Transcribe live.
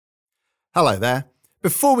Hello there.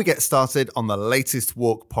 Before we get started on the latest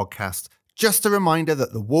Walk podcast, just a reminder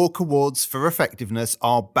that the Walk Awards for Effectiveness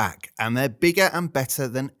are back and they're bigger and better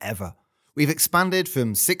than ever. We've expanded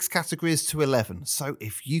from 6 categories to 11, so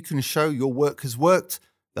if you can show your work has worked,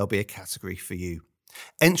 there'll be a category for you.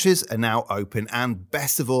 Entries are now open and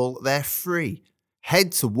best of all, they're free.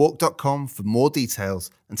 Head to walk.com for more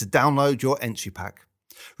details and to download your entry pack.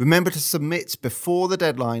 Remember to submit before the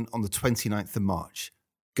deadline on the 29th of March.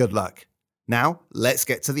 Good luck. Now, let's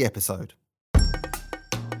get to the episode.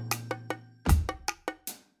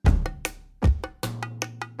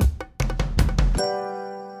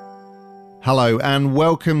 Hello and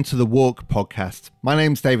welcome to the Walk podcast. My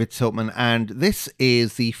name's David Tiltman and this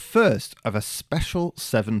is the first of a special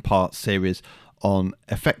 7-part series on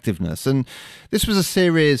effectiveness. And this was a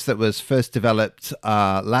series that was first developed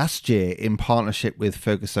last year in partnership with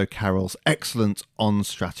Fergus O'Carroll's excellent On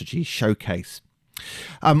Strategy showcase.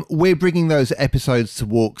 We're bringing those episodes to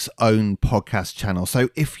Walk's own podcast channel, so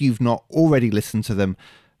if you've not already listened to them,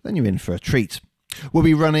 then you're in for a treat. We'll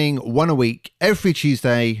be running one a week every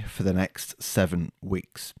Tuesday for the next 7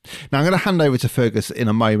 weeks. Now, I'm going to hand over to Fergus in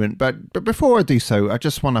a moment, but before I do so, I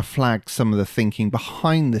just want to flag some of the thinking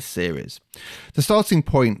behind this series. The starting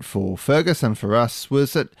point for Fergus and for us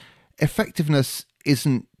was that effectiveness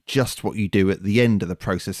isn't just what you do at the end of the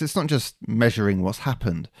process. It's not just measuring what's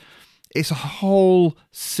happened. It's a whole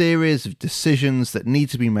series of decisions that need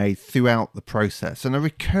to be made throughout the process. And a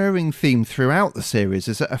recurring theme throughout the series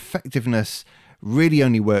is that effectiveness really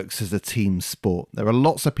only works as a team sport. There are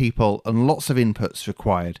lots of people and lots of inputs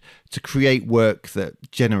required to create work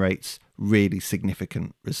that generates really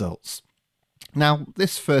significant results. Now,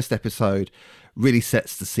 this first episode really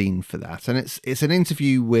sets the scene for that. And it's an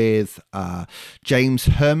interview with James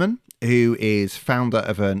Herman, who is founder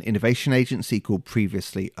of an innovation agency called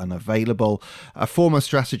Previously Unavailable, a former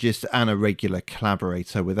strategist and a regular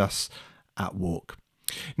collaborator with us at Walk.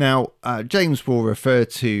 Now, James will refer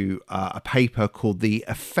to a paper called the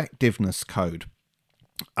Effectiveness Code.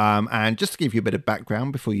 And just to give you a bit of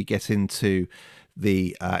background before you get into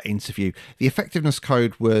the interview, the Effectiveness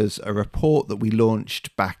Code was a report that we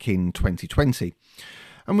launched back in 2020.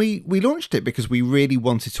 And we launched it because we really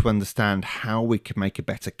wanted to understand how we could make a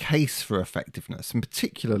better case for effectiveness, and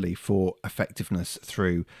particularly for effectiveness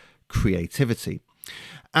through creativity.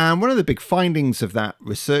 And one of the big findings of that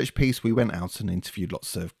research piece, we went out and interviewed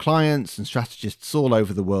lots of clients and strategists all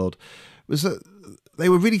over the world, was that they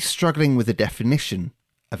were really struggling with the definition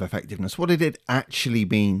of effectiveness. What did it actually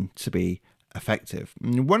mean to be effective?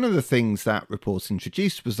 And one of the things that report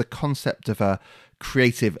introduced was the concept of a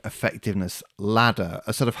creative effectiveness ladder,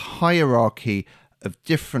 a sort of hierarchy of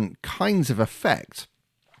different kinds of effect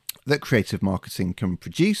that creative marketing can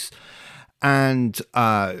produce. And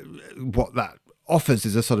what that offers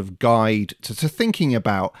is a sort of guide to thinking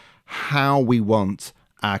about how we want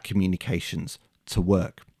our communications to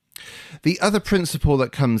work. The other principle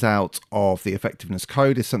that comes out of the Effectiveness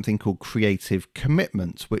Code is something called creative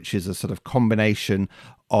commitment, which is a sort of combination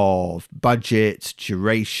of budget,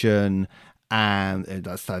 duration, and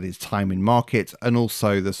that is time in market, and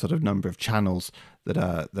also the sort of number of channels that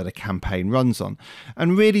a campaign runs on.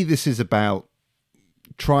 And really, this is about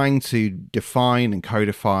trying to define and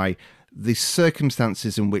codify the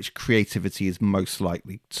circumstances in which creativity is most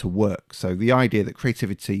likely to work. So the idea that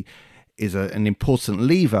creativity is an important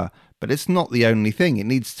lever, but it's not the only thing. It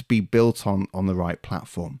needs to be built on the right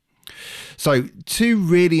platform. So 2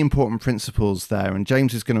 really important principles there, and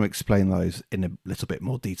James is going to explain those in a little bit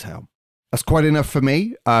more detail. That's quite enough for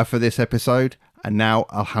me for this episode, and now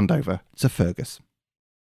I'll hand over to Fergus.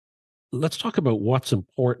 Let's talk about what's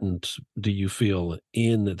important, do you feel,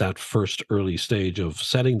 in that first early stage of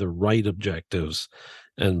setting the right objectives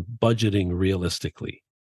and budgeting realistically?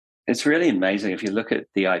 It's really amazing. If you look at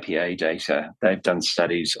the IPA data, they've done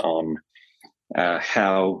studies on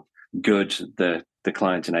how good the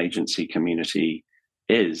client and agency community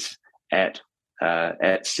is at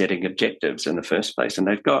setting objectives in the first place. And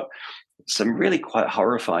they've got some really quite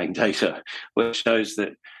horrifying data, which shows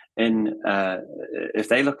that if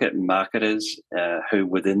they look at marketers who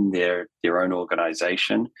within their own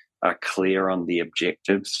organization are clear on the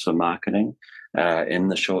objectives for marketing in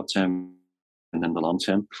the short term and in the long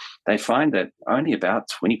term, they find that only about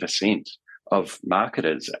 20% of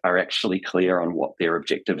marketers are actually clear on what their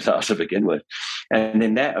objectives are to begin with. And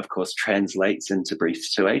then that, of course, translates into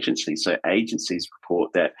briefs to agencies. So agencies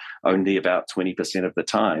report that only about 20% of the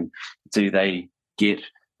time do they get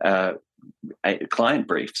client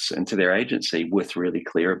briefs into their agency with really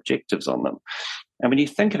clear objectives on them. And when you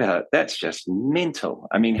think about it, that's just mental.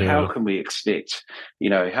 I mean, how can we expect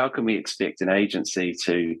an agency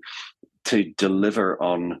to to deliver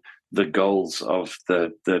on the goals of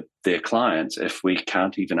their clients if we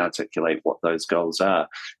can't even articulate what those goals are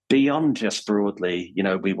beyond just broadly,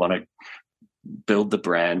 we want to build the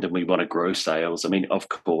brand and we want to grow sales. I mean, of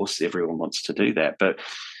course, everyone wants to do that, but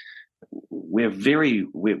we're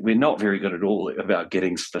not very good at all about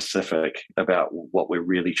getting specific about what we're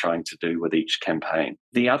really trying to do with each campaign.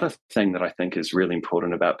 The other thing that I think is really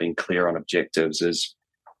important about being clear on objectives is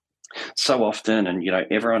so often, and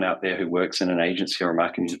everyone out there who works in an agency or a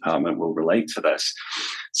marketing department will relate to this.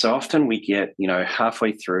 So often we get,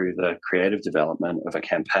 halfway through the creative development of a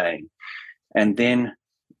campaign, and then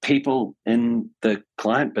people in the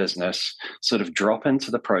client business sort of drop into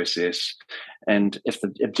the process. And if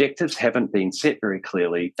the objectives haven't been set very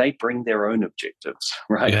clearly, they bring their own objectives,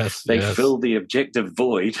 right? Yes, they fill the objective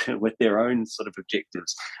void with their own sort of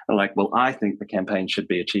objectives. They're like, well, I think the campaign should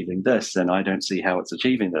be achieving this, and I don't see how it's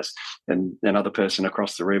achieving this. And another person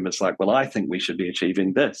across the room is like, well, I think we should be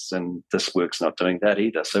achieving this, and this work's not doing that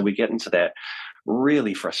either. So we get into that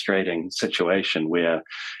really frustrating situation where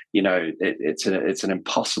it's an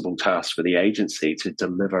impossible task for the agency to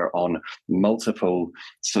deliver on multiple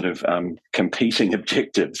sort of competing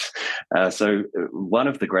objectives. So one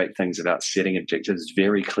of the great things about setting objectives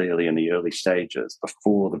very clearly in the early stages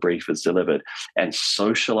before the brief is delivered and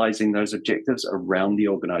socializing those objectives around the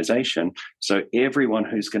organization, so everyone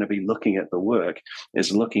who's going to be looking at the work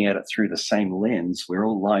is looking at it through the same lens. We're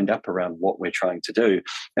all lined up around what we're trying to do,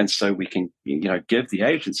 and so we can give the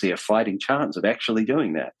agency a fighting chance of actually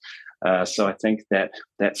doing that. So I think that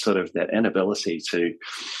inability to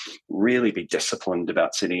really be disciplined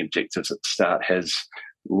about setting objectives at the start has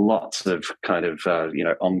lots of kind of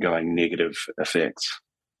ongoing negative effects.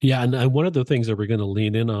 Yeah, and one of the things that we're going to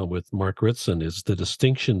lean in on with Mark Ritson is the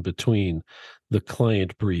distinction between the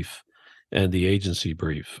client brief and the agency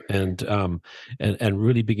brief, and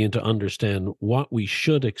really begin to understand what we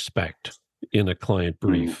should expect in a client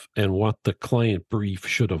brief and what the client brief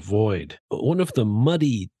should avoid. One of the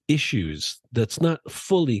muddy issues that's not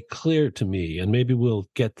fully clear to me, and maybe we'll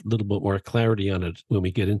get a little bit more clarity on it when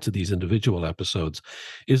we get into these individual episodes,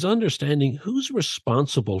 is understanding who's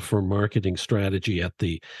responsible for marketing strategy at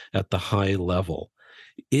the high level.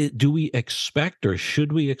 Do we expect, or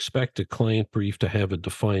should we expect, a client brief to have a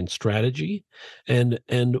defined strategy? And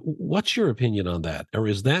what's your opinion on that? Or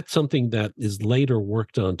is that something that is later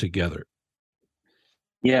worked on together?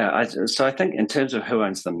 Yeah, so I think in terms of who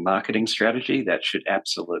owns the marketing strategy, that should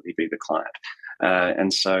absolutely be the client.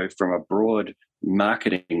 And so from a broad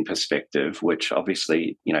marketing perspective, which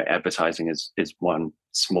obviously, advertising is one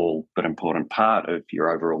small but important part of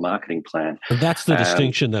your overall marketing plan. And that's the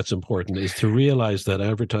distinction that's important, is to realize that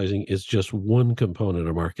advertising is just one component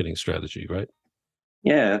of marketing strategy, right?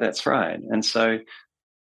 Yeah, that's right. And so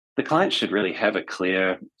the client should really have a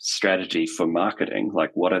clear strategy for marketing,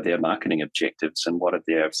 like what are their marketing objectives and what are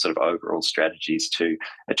their sort of overall strategies to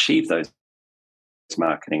achieve those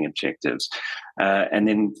marketing objectives. And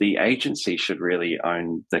then the agency should really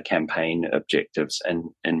own the campaign objectives,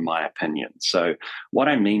 in my opinion. So what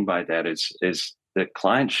I mean by that is the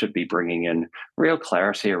client should be bringing in real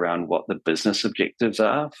clarity around what the business objectives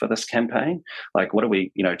are for this campaign. Like, what are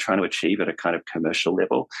we, trying to achieve at a kind of commercial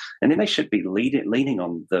level? And then they should be leaning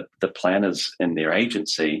on the planners in their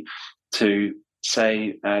agency to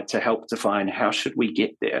say, to help define how should we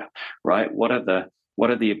get there, right? What are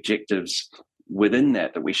the objectives within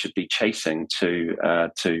that we should be chasing to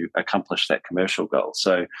accomplish that commercial goal.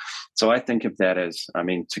 So I think of that as,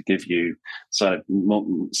 to give you some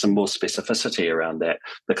more specificity around that,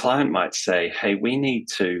 the client might say, hey, we need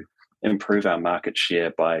to improve our market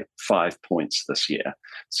share by 5 points this year.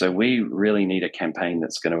 So we really need a campaign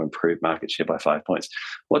that's going to improve market share by 5 points.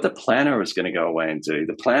 What the planner is going to go away and do,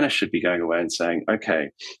 the planner should be going away and saying, okay,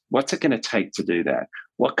 what's it going to take to do that?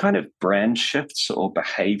 What kind of brand shifts or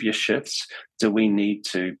behavior shifts do we need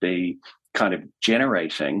to be kind of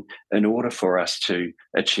generating in order for us to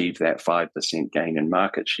achieve that 5% gain in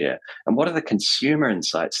market share? And what are the consumer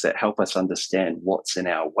insights that help us understand what's in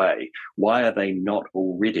our way? Why are they not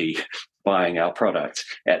already buying our product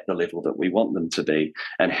at the level that we want them to be?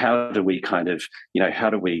 And how do we how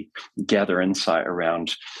do we gather insight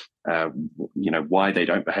around why they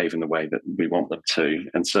don't behave in the way that we want them to?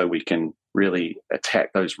 And so we can really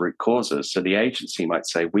attack those root causes. So the agency might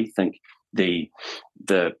say, we think the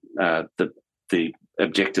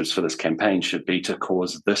objectives for this campaign should be to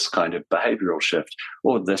cause this kind of behavioral shift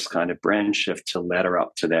or this kind of brand shift to ladder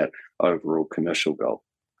up to that overall commercial goal.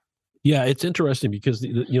 Yeah, it's interesting because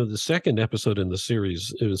the second episode in the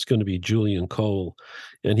series is going to be Julian Cole,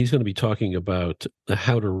 and he's going to be talking about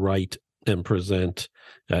how to write and present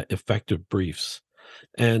effective briefs.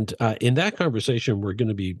 And in that conversation, we're going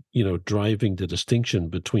to be, driving the distinction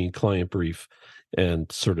between client brief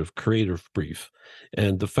and sort of creative brief,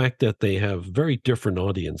 and the fact that they have very different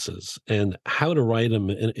audiences and how to write them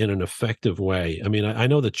in an effective way. I mean, I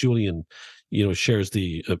know that Julian, shares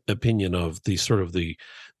the opinion of the sort of the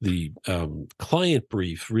client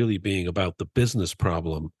brief really being about the business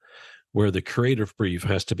problem, where the creative brief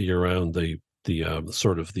has to be around the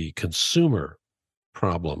sort of the consumer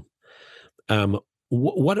problem.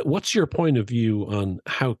 What's your point of view on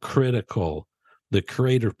how critical the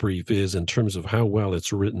creative brief is in terms of how well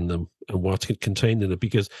it's written and what's contained in it?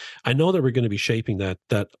 Because I know that we're going to be shaping that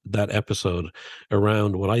episode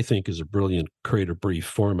around what I think is a brilliant creative brief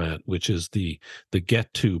format, which is the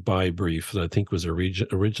get to buy brief that I think was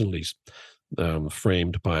originally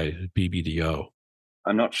framed by BBDO.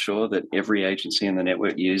 I'm not sure that every agency in the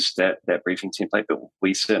network used that briefing template, but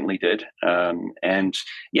we certainly did. And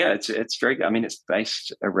yeah, it's very. I mean, it's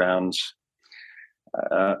based around.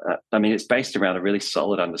 It's based around a really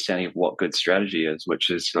solid understanding of what good strategy is, which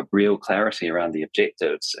is a real clarity around the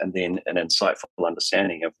objectives, and then an insightful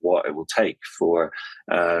understanding of what it will take for,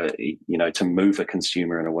 to move a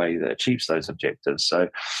consumer in a way that achieves those objectives. So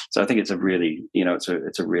I think it's a really,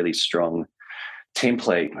 it's a really strong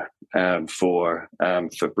template for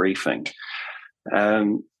briefing.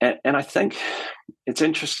 And I think it's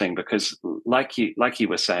interesting because, like you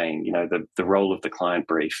were saying, the role of the client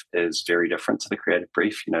brief is very different to the creative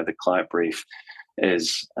brief. The client brief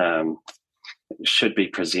is should be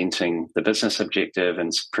presenting the business objective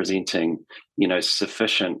and presenting,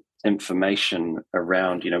 sufficient information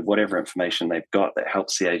around, whatever information they've got that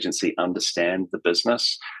helps the agency understand the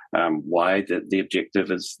business, why the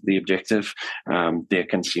objective is the objective, their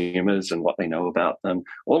consumers and what they know about them.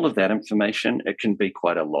 All of that information, it can be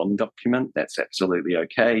quite a long document. That's absolutely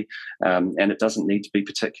okay. And it doesn't need to be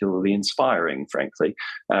particularly inspiring, frankly.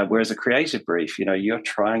 Whereas a creative brief, you're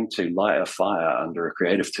trying to light a fire under a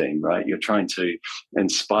creative team, right? You're trying to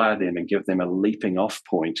inspire them and give them a leaping off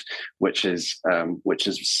point, which is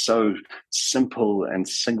so simple and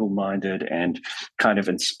single-minded and kind of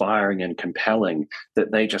inspiring and compelling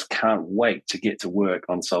that they just can't wait to get to work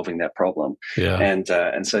on solving that problem. Yeah.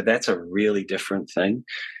 And so that's a really different thing.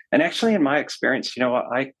 And actually, in my experience,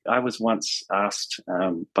 I was once asked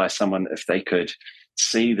by someone if they could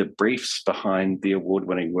see the briefs behind the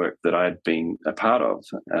award-winning work that I'd been a part of.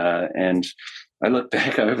 And I looked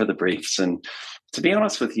back over the briefs, and to be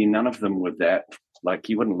honest with you, none of them were that, like,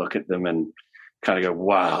 you wouldn't look at them and kind of go,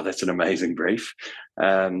 wow, that's an amazing brief.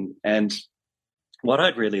 And what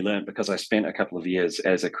I'd really learned, because I spent a couple of years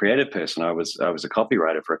as a creative person, I was a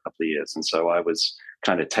copywriter for a couple of years, and so I was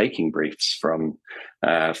kind of taking briefs from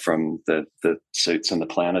the suits and the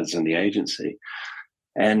planners in the agency.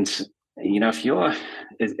 And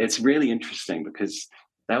it's really interesting because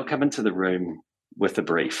they'll come into the room with a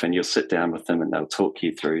brief, and you'll sit down with them, and they'll talk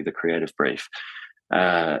you through the creative brief,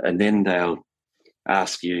 and then they'll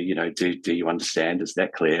ask you, do you understand? Is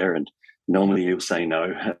that clear? And normally you'll say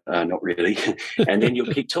no, not really. And then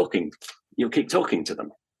you'll keep talking. You'll keep talking to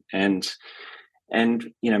them. And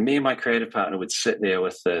me and my creative partner would sit there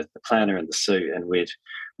with the planner and the suit, and we'd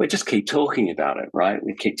just keep talking about it, right?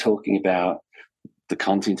 We'd keep talking about the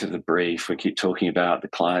content of the brief. We keep talking about the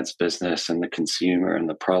client's business and the consumer and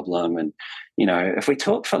the problem. And, if we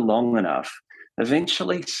talk for long enough,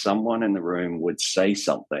 eventually someone in the room would say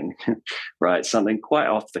something, right? Something quite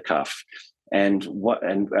off the cuff. And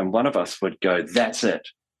one of us would go, that's it.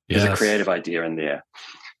 There's a creative idea in there.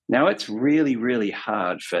 Now, it's really, really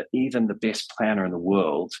hard for even the best planner in the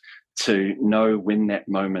world to know when that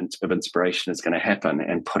moment of inspiration is going to happen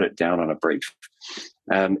and put it down on a brief.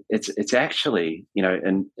 It's actually,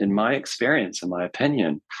 in my experience, in my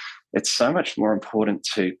opinion, it's so much more important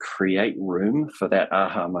to create room for that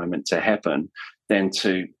aha moment to happen than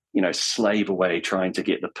to slave away trying to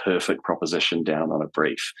get the perfect proposition down on a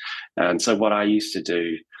brief. And so what I used to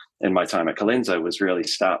do in my time at Colenso was really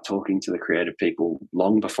start talking to the creative people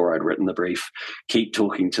long before I'd written the brief, keep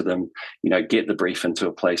talking to them, get the brief into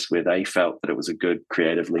a place where they felt that it was a good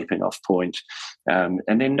creative leaping off point, and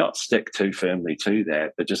then not stick too firmly to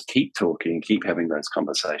that, but just keep talking, keep having those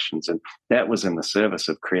conversations. And that was in the service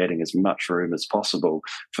of creating as much room as possible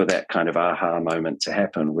for that kind of aha moment to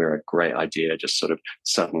happen where a great idea just sort of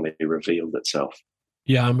suddenly revealed itself.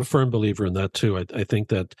 Yeah, I'm a firm believer in that too. I think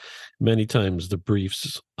that many times the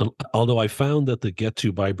briefs, although I found that the get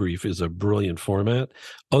to buy brief is a brilliant format,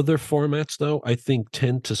 other formats though, I think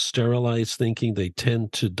tend to sterilize thinking. They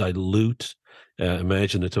tend to dilute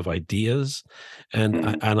imaginative ideas,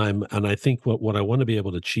 and I think what I want to be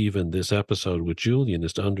able to achieve in this episode with Julian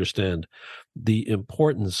is to understand the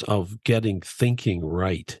importance of getting thinking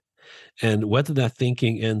right. And whether that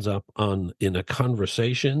thinking ends up in a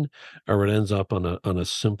conversation or it ends up on a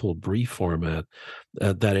simple brief format,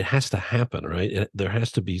 that it has to happen, right? There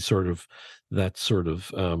has to be sort of that sort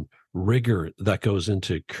of rigor that goes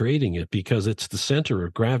into creating it, because it's the center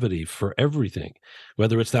of gravity for everything,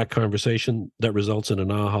 whether it's that conversation that results in an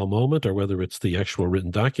aha moment or whether it's the actual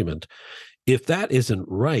written document. If that isn't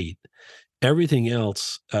right, everything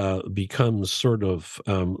else becomes sort of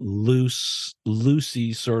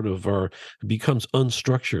loosey sort of, or becomes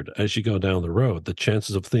unstructured as you go down the road. The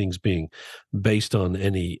chances of things being based on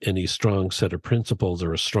any strong set of principles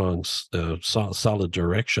or a strong solid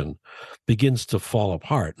direction begins to fall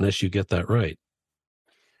apart unless you get that right.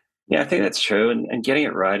 Yeah, I think that's true. And getting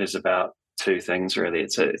it right is about two things, really.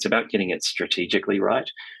 It's about getting it strategically right,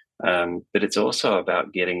 but it's also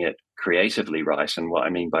about getting it creatively right. And what I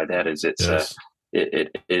mean by that is Yes.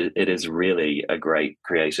 it is really a great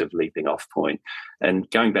creative leaping off point. And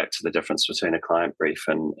going back to the difference between a client brief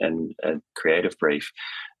and a creative brief,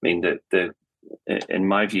 I mean, in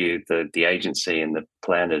my view, the agency and the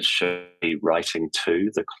planners should be writing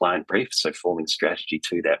to the client brief, so forming strategy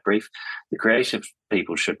to that brief. The creative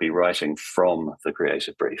people should be writing from the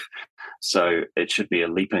creative brief. So it should be a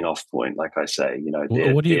leaping off point, like I say.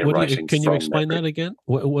 They're writing Can you from explain that again?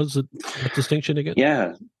 What was it? What distinction again?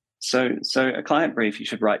 Yeah. So a client brief, you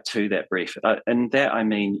should write to that brief. And that, I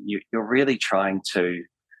mean, you're really trying to,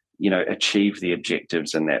 achieve the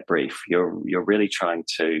objectives in that brief. You're really trying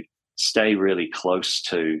to stay really close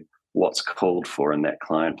to what's called for in that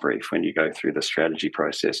client brief when you go through the strategy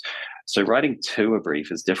process. So writing to a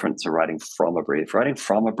brief is different to writing from a brief. Writing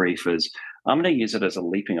from a brief is, I'm going to use it as a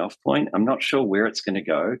leaping off point. I'm not sure where it's going to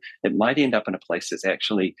go. It might end up in a place that's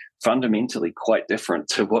actually fundamentally quite different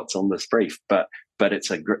to what's on this brief, but it's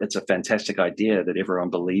a fantastic idea that everyone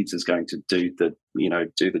believes is going to do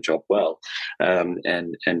the job well,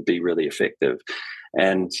 and be really effective.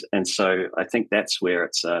 And so I think that's where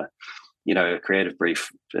it's a creative brief,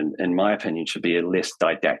 in my opinion, should be a less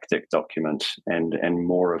didactic document and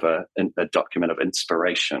more of a document of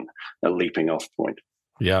inspiration, a leaping off point.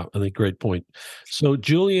 Yeah, I think great point. So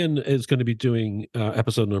Julian is going to be doing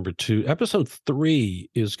episode number 2. Episode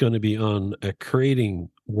 3 is going to be on creating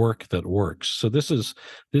work that works. So this is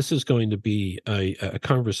going to be a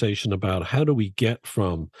conversation about how do we get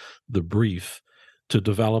from the brief to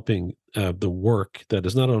developing the work that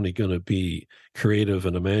is not only going to be creative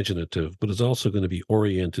and imaginative, but is also going to be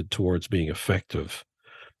oriented towards being effective.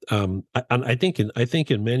 And I think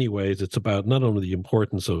in many ways it's about not only the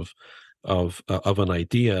importance of an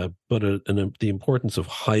idea, but the importance of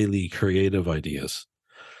highly creative ideas.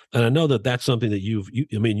 And I know that that's something that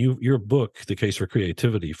your book, The Case for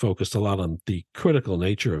Creativity, focused a lot on the critical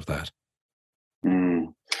nature of that.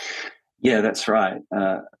 Yeah, that's right.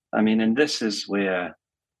 And this is where,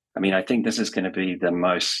 I think this is going to be the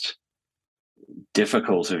most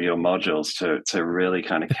difficult of your modules to really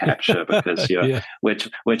kind of capture, because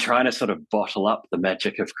we're trying to sort of bottle up the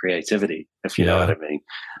magic of creativity, if you know what I mean,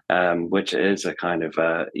 which is a kind of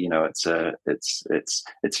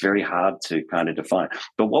it's very hard to kind of define.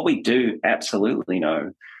 But what we do absolutely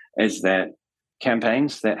know is that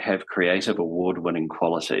campaigns that have creative award-winning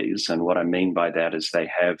qualities, and what I mean by that is they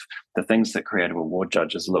have the things that creative award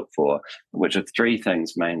judges look for, which are 3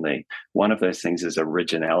 things mainly. One of those things is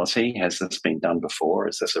originality. Has this been done before?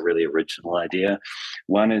 Is this a really original idea?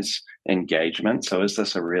 One is engagement. So is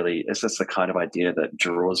this the kind of idea that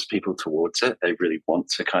draws people towards it? They really want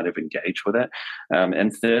to kind of engage with it.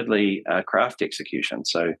 And thirdly, craft execution.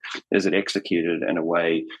 So is it executed in a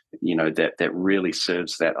way, that really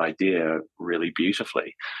serves that idea really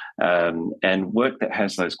beautifully? And work that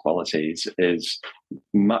has those qualities is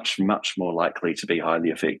much, much more likely to be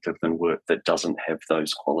highly effective than work that doesn't have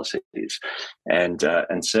those qualities. And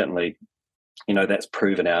certainly, that's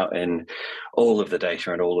proven out in all of the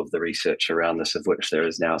data and all of the research around this, of which there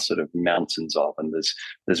is now sort of mountains of, and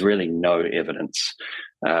there's really no evidence,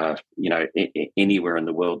 anywhere in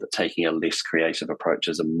the world that taking a less creative approach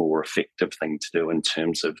is a more effective thing to do in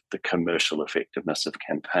terms of the commercial effectiveness of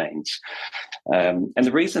campaigns. And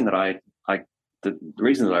the reason that I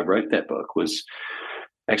wrote that book was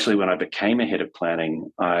actually when I became a head of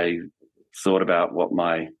planning, I thought about what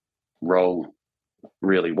my role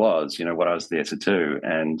really was, what I was there to do.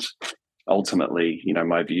 And ultimately,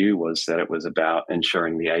 my view was that it was about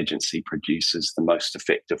ensuring the agency produces the most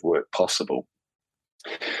effective work possible.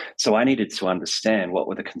 So I needed to understand what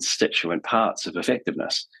were the constituent parts of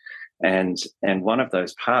effectiveness. And one of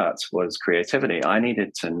those parts was creativity. I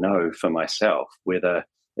needed to know for myself whether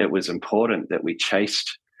it was important that we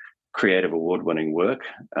chased creative award-winning work,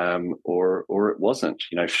 or it wasn't.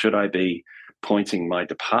 Should I be pointing my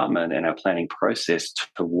department and our planning process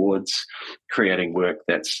towards creating work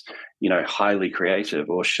that's highly creative,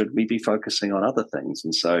 or should we be focusing on other things?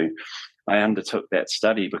 And so I undertook that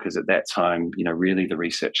study because at that time, really the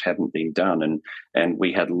research hadn't been done, and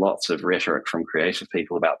we had lots of rhetoric from creative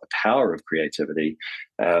people about the power of creativity.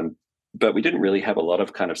 But we didn't really have a lot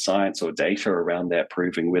of kind of science or data around that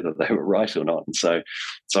proving whether they were right or not. And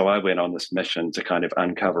so I went on this mission to kind of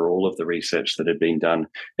uncover all of the research that had been done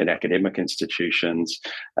in academic institutions,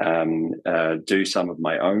 do some of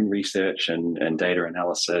my own research and data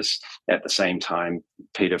analysis. At the same time,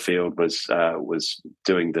 Peter Field was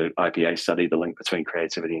doing the IPA study, the link between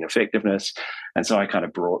creativity and effectiveness. And so I kind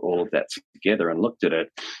of brought all of that together and looked at it.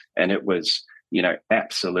 And it was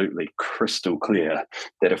absolutely crystal clear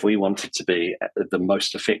that if we wanted to be the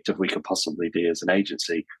most effective we could possibly be as an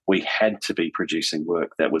agency, we had to be producing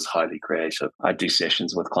work that was highly creative. I do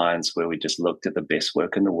sessions with clients where we just looked at the best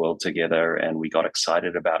work in the world together, and we got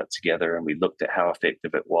excited about it together, and we looked at how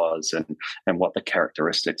effective it was and what the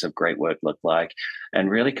characteristics of great work looked like, and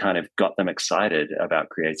really kind of got them excited about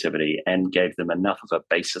creativity and gave them enough of a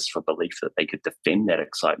basis for belief that they could defend that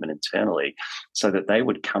excitement internally, so that they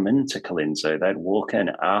would come into Colenso, they'd walk in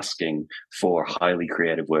asking for highly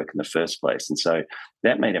creative work in the first place. And so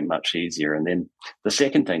that made it much easier. And then the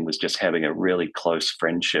second thing was just having a really close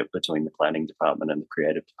friendship between the planning department and the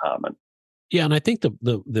creative department. Yeah, and I think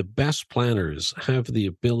the best planners have the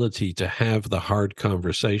ability to have the hard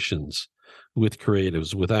conversations with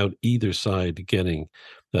creatives without either side getting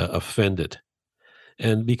offended.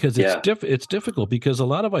 And because it's difficult, because a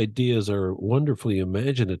lot of ideas are wonderfully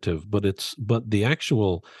imaginative, but the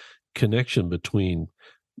actual connection between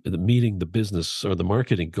meeting the business or the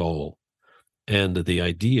marketing goal and the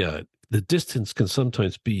idea, the distance can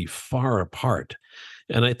sometimes be far apart.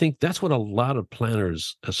 And I think that's what a lot of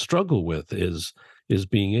planners struggle with is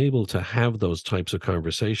being able to have those types of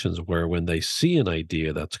conversations where when they see an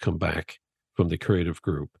idea that's come back from the creative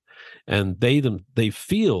group and they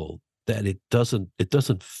feel that it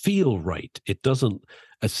doesn't feel right. It doesn't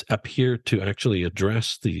appear to actually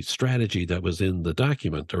address the strategy that was in the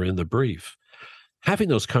document or in the brief. Having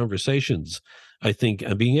those conversations, I think,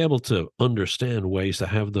 and being able to understand ways to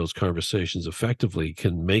have those conversations effectively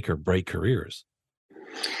can make or break careers.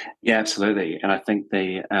 Yeah, absolutely. And I think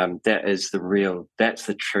that's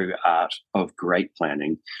the true art of great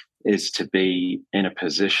planning, is to be in a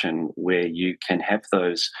position where you can have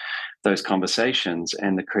those conversations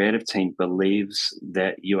and the creative team believes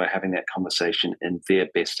that you are having that conversation in their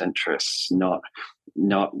best interests, not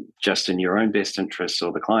just in your own best interests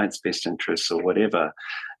or the client's best interests or whatever.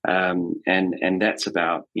 And that's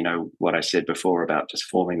about, what I said before about just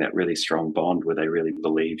forming that really strong bond where they really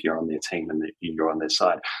believe you're on their team and that you're on their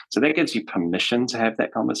side. So that gives you permission to have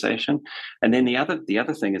that conversation. And then the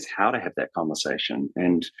other thing is how to have that conversation.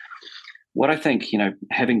 And what I think,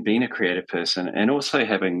 having been a creative person and also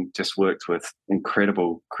having just worked with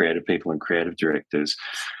incredible creative people and creative directors,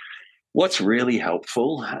 what's really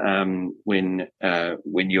helpful when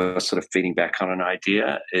you're sort of feeding back on an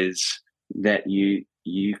idea is that you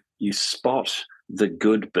spot the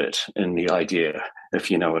good bit in the idea, if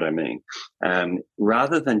you know what I mean,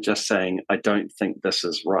 rather than just saying, I don't think this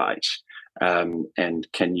is right, and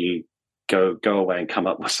can you go away and come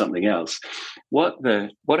up with something else. What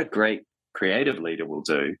a great creative leader will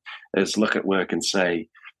do is look at work and say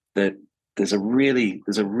that there's a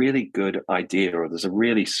really good idea, or there's a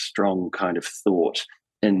really strong kind of thought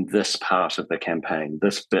in this part of the campaign,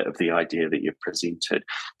 this bit of the idea that you've presented.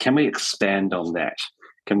 Can we expand on that?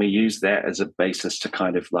 Can we use that as a basis to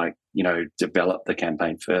kind of develop the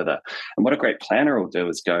campaign further? And what a great planner will do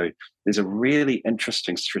is go, there's a really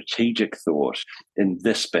interesting strategic thought in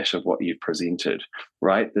this bit of what you've presented,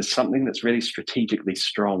 right? There's something that's really strategically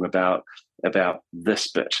strong about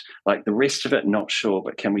this bit. Like the rest of it, not sure,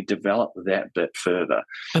 but can we develop that bit further?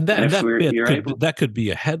 And that could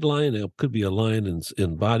be a headline, it could be a line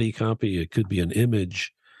in body copy, it could be an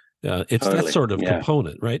image. It's totally. That sort of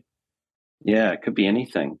component, right? Yeah, it could be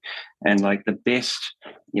anything. And the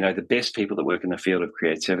best people that work in the field of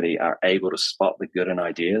creativity are able to spot the good in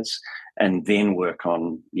ideas and then work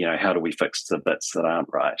on, how do we fix the bits that aren't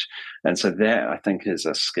right? And so that, I think, is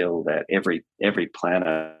a skill that every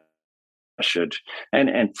planner should,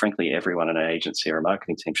 and frankly, everyone in an agency or a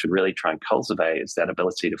marketing team should really try and cultivate, is that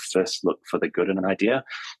ability to first look for the good in an idea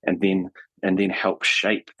and then help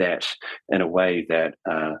shape that in a way that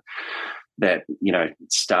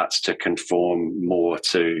starts to conform more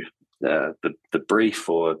to the brief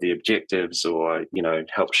or the objectives, or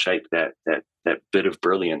help shape that bit of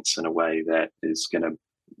brilliance in a way that is going to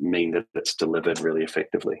mean that it's delivered really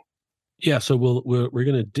effectively. Yeah, so we're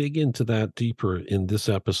going to dig into that deeper in this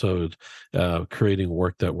episode, creating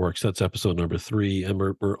work that works. That's episode number 3, and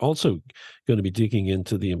we're also going to be digging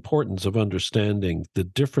into the importance of understanding the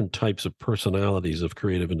different types of personalities of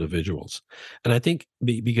creative individuals. And I think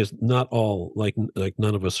because not all, like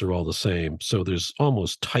none of us are all the same, so there's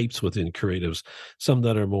almost types within creatives. Some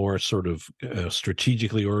that are more sort of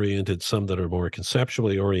strategically oriented, some that are more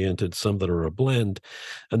conceptually oriented, some that are a blend,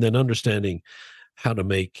 and then understanding how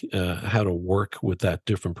to work with that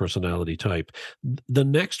different personality type. The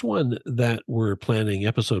next one that we're planning,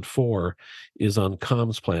 episode 4, is on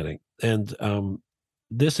comms planning, and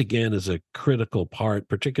this again is a critical part,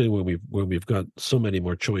 particularly when we've got so many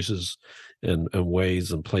more choices and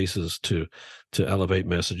ways and places to elevate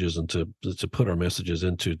messages and to put our messages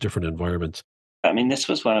into different environments. I mean, this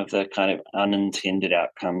was one of the kind of unintended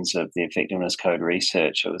outcomes of the effectiveness code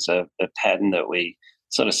research. It was a pattern that we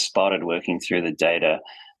sort of spotted working through the data,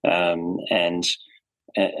 and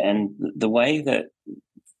the way that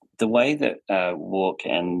WARC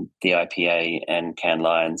and the IPA and Cannes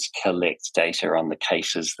Lions collect data on the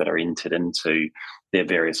cases that are entered into their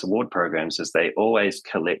various award programs is they always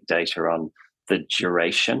collect data on the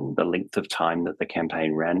duration, the length of time that the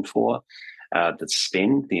campaign ran for, the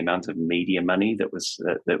spend, the amount of media money that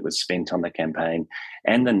was spent on the campaign,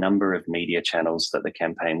 and the number of media channels that the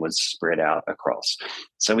campaign was spread out across.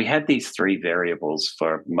 So we had these 3 variables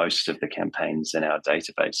for most of the campaigns in our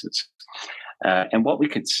databases. And what we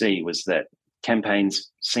could see was that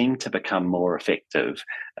campaigns seem to become more effective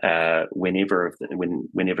whenever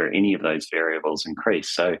any of those variables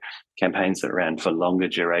increase. So campaigns that ran for longer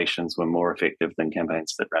durations were more effective than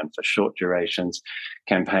campaigns that ran for short durations.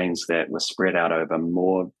 Campaigns that were spread out over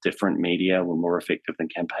more different media were more effective than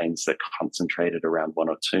campaigns that concentrated around 1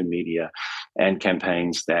 or 2 media. And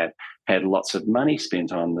campaigns that had lots of money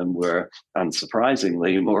spent on them were,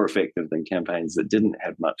 unsurprisingly, more effective than campaigns that didn't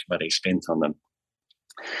have much money spent on them.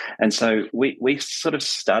 And so we sort of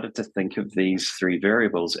started to think of these 3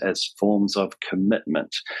 variables as forms of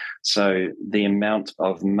commitment. So the amount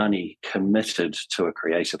of money committed to a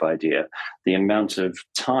creative idea, the amount of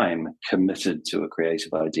time committed to a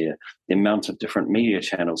creative idea, the amount of different media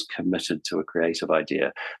channels committed to a creative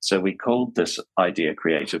idea. So we called this idea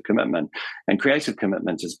creative commitment. And creative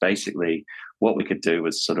commitment is basically what we could do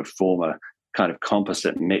was sort of form a kind of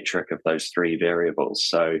composite metric of those 3 variables.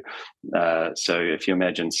 So if you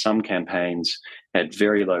imagine, some campaigns had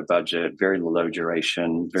very low budget, very low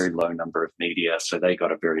duration, very low number of media, so they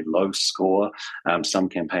got a very low score. Some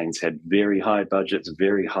campaigns had very high budgets,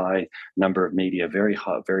 very high number of media, very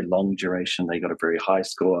long duration, they got a very high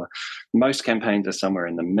score. Most campaigns are somewhere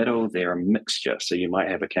in the middle. They're a mixture. So you might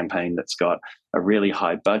have a campaign that's got a really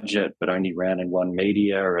high budget but only ran in 1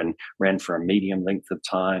 media and ran for a medium length of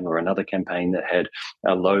time, or another campaign that had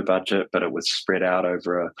a low budget but it was spread out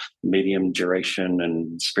over a medium duration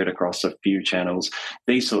and spread across a few channels,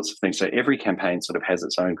 these sorts of things. So every campaign sort of has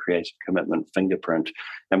its own creative commitment fingerprint,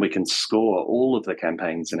 and we can score all of the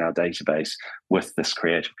campaigns in our database with this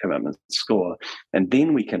creative commitment score. And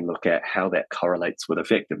then we can look at how that correlates with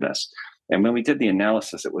effectiveness. And when we did the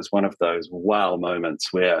analysis, it was one of those wow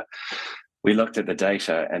moments where we looked at the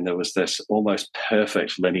data and there was this almost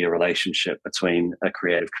perfect linear relationship between a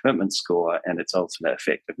creative commitment score and its ultimate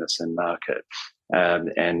effectiveness in market.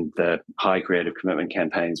 And the high creative commitment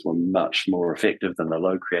campaigns were much more effective than the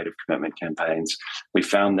low creative commitment campaigns. We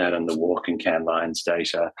found that in the WARC and Cannes Lions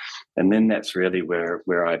data. And then that's really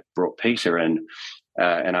where I brought Peter in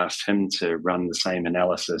and asked him to run the same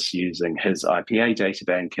analysis using his IPA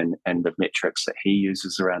databank and the metrics that he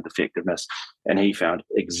uses around effectiveness. And he found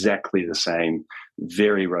exactly the same,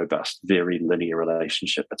 very robust, very linear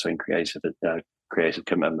relationship between creative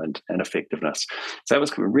commitment and effectiveness. So that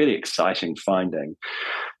was a really exciting finding,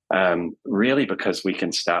 really because we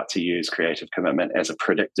can start to use creative commitment as a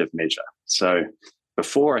predictive measure. So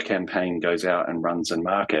before a campaign goes out and runs in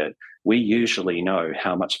market, we usually know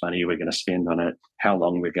how much money we're going to spend on it, how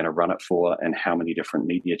long we're going to run it for, and how many different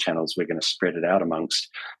media channels we're going to spread it out amongst.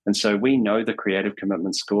 And so we know the creative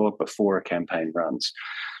commitment score before a campaign runs.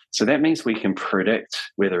 So that means we can predict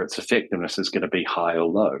whether its effectiveness is going to be high or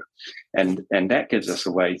low. And that gives us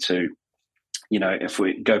a way to, if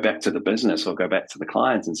we go back to the business or go back to the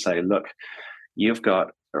clients and say, look, you've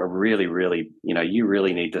got a really, really, you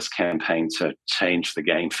really need this campaign to change the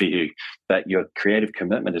game for you, but your creative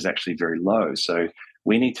commitment is actually very low. So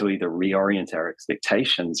we need to either reorient our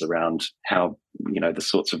expectations around how, the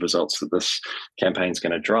sorts of results that this campaign is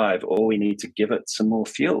going to drive, or we need to give it some more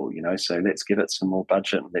fuel, so let's give it some more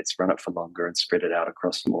budget, let's run it for longer and spread it out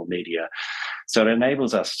across more media. So it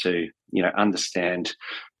enables us to, understand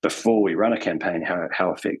before we run a campaign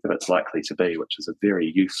how effective it's likely to be, which is a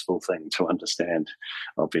very useful thing to understand,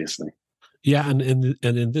 obviously. Yeah, and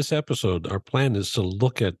in this episode, our plan is to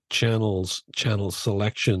look at channel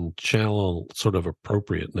selection, channel sort of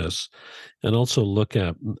appropriateness, and also look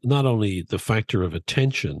at not only the factor of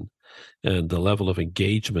attention and the level of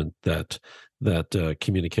engagement that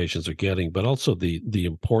communications are getting, but also the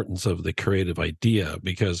importance of the creative idea.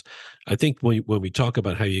 Because I think when we talk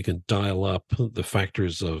about how you can dial up the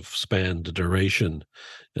factors of span, duration,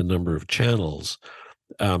 and number of channels,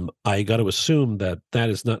 I got to assume that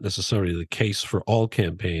is not necessarily the case for all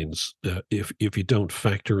campaigns if you don't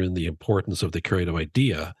factor in the importance of the creative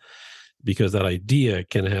idea, because that idea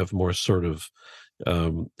can have more sort of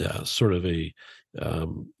a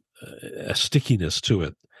stickiness to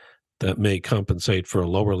it that may compensate for a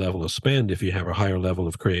lower level of spend if you have a higher level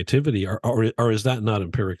of creativity, or is that not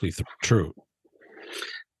empirically true?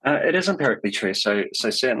 It is empirically true. So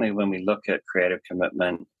certainly when we look at creative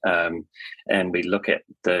commitment and we look at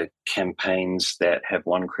the campaigns that have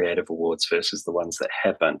won creative awards versus the ones that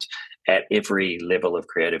haven't, at every level of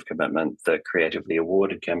creative commitment, the creatively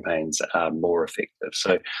awarded campaigns are more effective.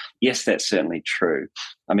 So yes, that's certainly true.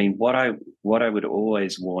 I mean, what I would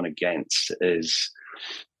always warn against is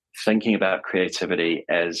thinking about creativity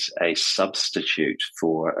as a substitute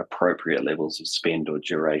for appropriate levels of spend or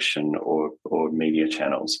duration or media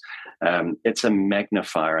channels. It's a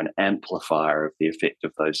magnifier, an amplifier of the effect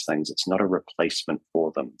of those things. It's not a replacement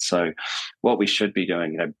for them. So what we should be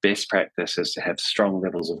doing, best practice is to have strong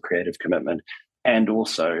levels of creative commitment and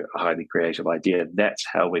also a highly creative idea. That's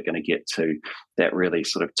how we're going to get to that really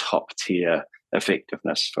sort of top tier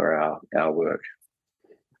effectiveness for our work.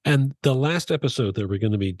 And the last episode that we're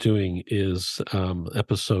going to be doing is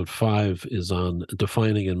episode 5 is on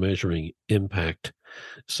defining and measuring impact.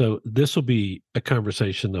 So this will be a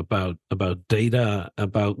conversation about data,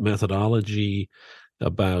 about methodology,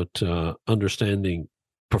 about understanding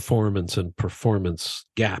performance and performance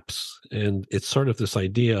gaps. And it's sort of this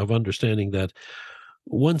idea of understanding that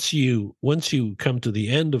once you come to the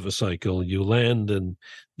end of a cycle, you land, and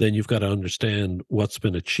then you've got to understand what's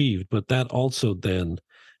been achieved. But that also then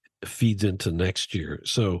feeds into next year.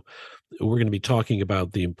 So we're going to be talking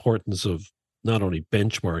about the importance of not only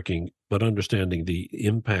benchmarking, but understanding the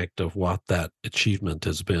impact of what that achievement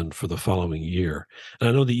has been for the following year. And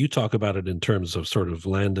I know that you talk about it in terms of sort of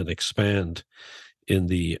land and expand in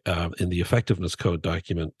the effectiveness code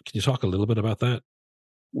document. Can you talk a little bit about that?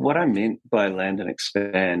 What I meant by land and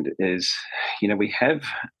expand is, we have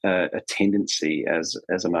a tendency as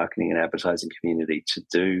a marketing and advertising community to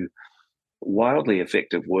do wildly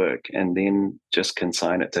effective work and then just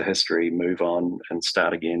consign it to history, move on and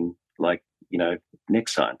start again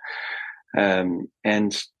next time.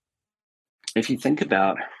 And if you think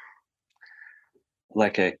about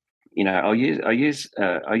I'll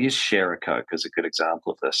use Share a Coke as a good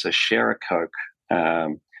example of this. So Share a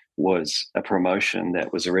Coke was a promotion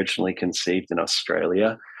that was originally conceived in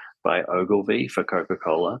Australia by Ogilvy for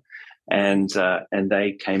Coca-Cola. And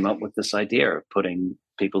they came up with this idea of putting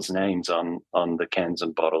people's names on the cans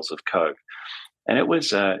and bottles of Coke, and it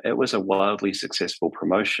was a wildly successful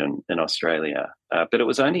promotion in Australia, but it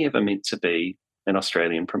was only ever meant to be an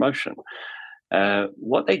Australian promotion.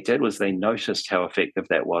 What they did was they noticed how effective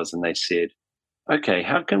that was, and they said, "Okay,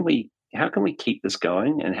 how can we keep this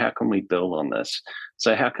going, and how can we build on this?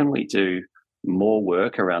 So how can we do more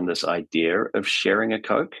work around this idea of sharing a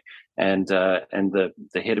Coke?" And the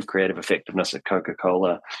head of creative effectiveness at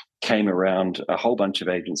Coca-Cola came around a whole bunch of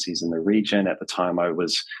agencies in the region. At the time, I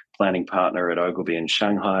was planning partner at Ogilvy in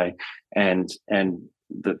Shanghai, and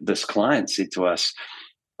this client said to us,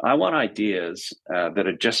 "I want ideas that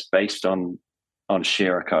are just based on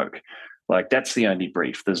Share a Coke. Like, that's the only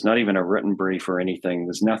brief. There's not even a written brief or anything.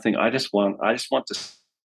 There's nothing. I just want to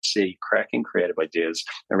see cracking creative ideas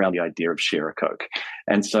around the idea of Share a Coke."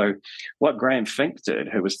 And so what Graham Fink did,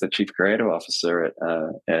 who was the chief creative officer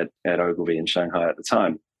at Ogilvy in Shanghai at the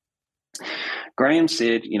time, Graham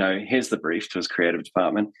said, here's the brief to his creative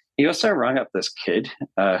department. He also rang up this kid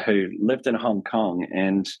who lived in Hong Kong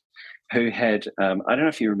and who had, I don't know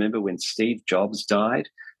if you remember when Steve Jobs died,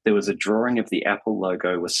 there was a drawing of the Apple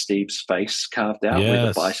logo with Steve's face carved out, where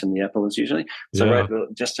the bite in the apple is usually. So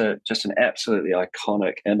just an absolutely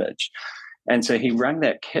iconic image. And so he rang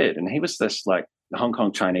that kid, and he was this Hong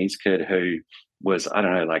Kong Chinese kid who was, I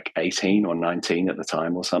don't know, 18 or 19 at the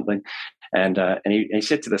time or something. And he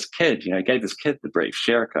said to this kid, he gave this kid the brief,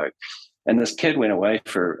 share a Coke. And this kid went away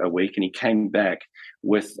for a week, and he came back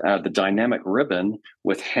with the dynamic ribbon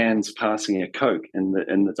with hands passing a Coke in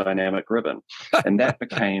the dynamic ribbon. And that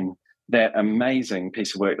became that amazing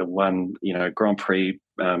piece of work that won, Grand Prix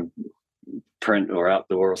print or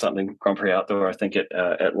outdoor or something, Grand Prix outdoor, I think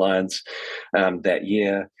at Lions that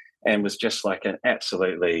year, and was just like an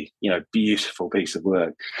absolutely, beautiful piece of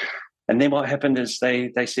work. And then what happened is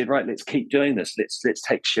they said, right, let's keep doing this. Let's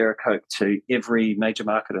take Share a Coke to every major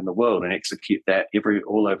market in the world and execute that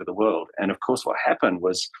all over the world. And of course, what happened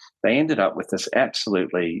was they ended up with this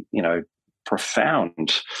absolutely,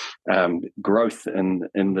 profound growth in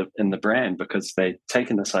the brand, because they'd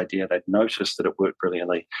taken this idea, they'd noticed that it worked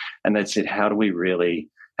brilliantly, and they'd said, how do we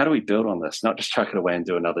build on this? Not just chuck it away and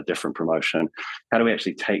do another different promotion. How do we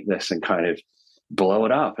actually take this and kind of blow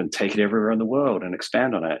it up and take it everywhere in the world and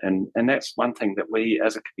expand on it? And that's one thing that we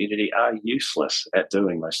as a community are useless at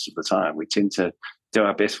doing most of the time. We tend to do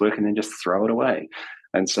our best work and then just throw it away.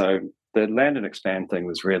 And so the land and expand thing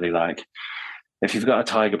was really like, if you've got a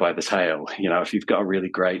tiger by the tail, if you've got a really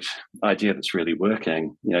great idea that's really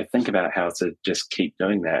working, think about how to just keep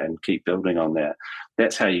doing that and keep building on that.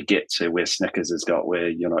 That's how you get to where Snickers has got, where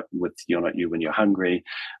You're Not You When You're Hungry,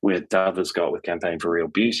 where Dove has got with Campaign for Real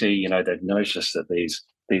Beauty. They've noticed that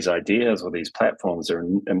these ideas or these platforms are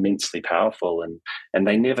immensely powerful, and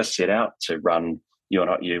they never set out to run You're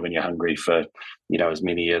Not You When You're Hungry for, as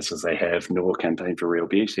many years as they have, nor Campaign for Real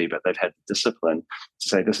Beauty, but they've had the discipline to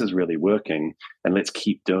say, this is really working and let's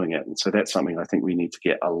keep doing it. And so that's something I think we need to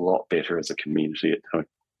get a lot better as a community at doing.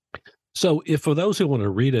 So if for those who want to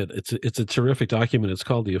read it, it's a terrific document. It's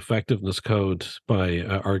called The Effectiveness Code by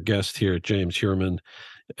our guest here, James Heuermann,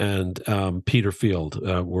 and Peter Field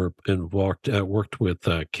worked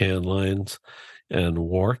with Cannes Lions and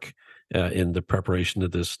WARC in the preparation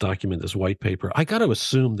of this document, this white paper. I got to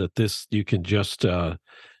assume that this, you can just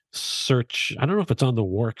search. I don't know if it's on the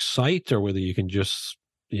WARC site or whether you can just,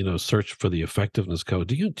 search for the effectiveness code.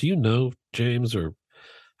 Do you know, James, or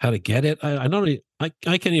how to get it? I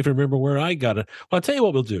can't even remember where I got it. Well, I'll tell you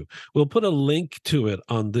what we'll do. We'll put a link to it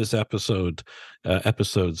on this episode's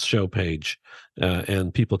show page,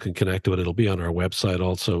 and people can connect to it. It'll be on our website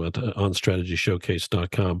also at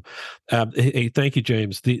onstrategyshowcase.com. Hey, thank you,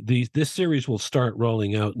 James. This series will start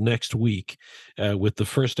rolling out next week with the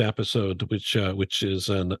first episode, which is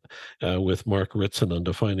with Mark Ritson on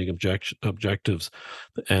defining objectives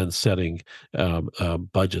and setting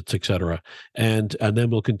budgets, etc. And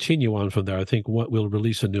then we'll continue on from there. I think we'll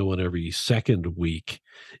release a new one every second week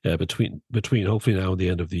between hopefully now and the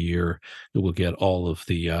end of the year. We'll get all of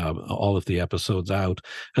the episodes out,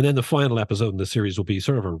 and then the final episode in the series will be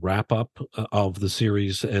sort of a wrap up of the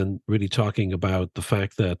series, and really talking about the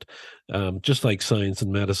fact that just like science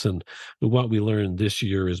and medicine, what we learned this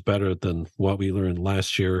year is better than what we learned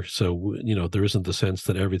last year. So there isn't the sense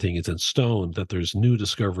that everything is in stone, that there's new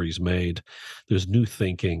discoveries made, there's new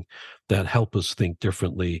thinking that help us think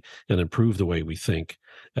differently and improve the way we think.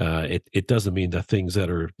 It doesn't mean that things that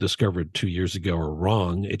are discovered 2 years ago are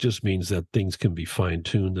wrong. It just means that things can be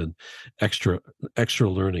fine-tuned and extra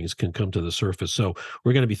learnings can come to the surface. So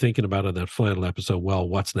we're going to be thinking about in that final episode, well,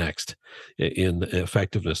 what's next in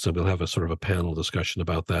effectiveness? So we'll have a sort of a panel discussion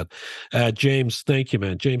about that. James, thank you,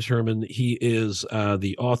 man. James Heuermann, he is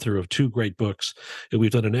the author of 2 great books.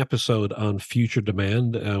 We've done an episode on future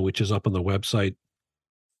demand, which is up on the website.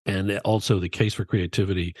 And also The Case for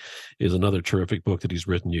Creativity is another terrific book that he's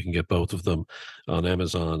written. You can get both of them on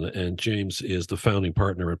Amazon. And James is the founding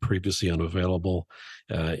partner at Previously Unavailable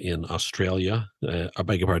in Australia, I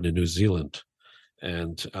beg your pardon, in New Zealand.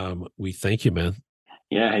 And we thank you, man.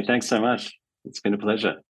 Yeah, hey, thanks so much. It's been a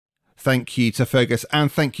pleasure. Thank you to Fergus,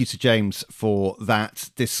 and thank you to James for that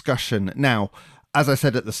discussion. Now, as I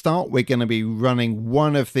said at the start, we're going to be running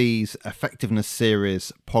one of these Effectiveness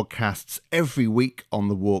Series podcasts every week on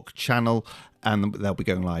the WARC channel, and they'll be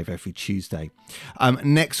going live every Tuesday.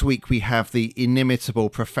 Next week, we have the inimitable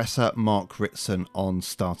Professor Mark Ritson on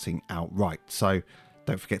Starting Out Right. So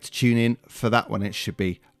don't forget to tune in for that one. It should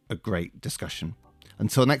be a great discussion.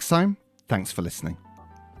 Until next time, thanks for listening.